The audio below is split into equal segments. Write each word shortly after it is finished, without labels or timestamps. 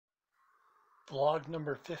Vlog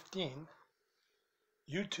number 15,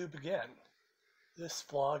 YouTube again. This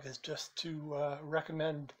vlog is just to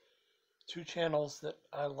recommend two channels that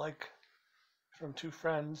I like from two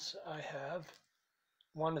friends I have.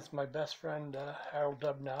 One is my best friend, Harold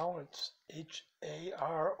Dubnow. It's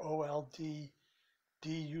HAROLDDUBNOW.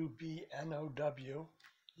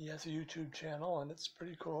 He has a YouTube channel and it's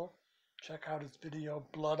pretty cool. Check out his video,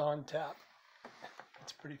 Blood on Tap.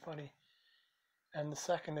 It's pretty funny. And the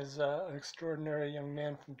second is an extraordinary young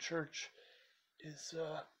man from church. His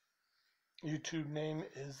YouTube name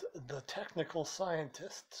is The Technical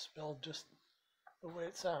Scientist, spelled just the way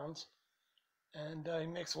it sounds. And he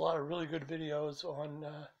makes a lot of really good videos on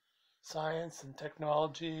science and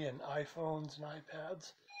technology and iPhones and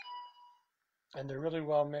iPads. And they're really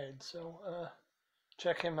well made, so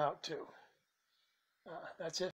check him out too. That's it.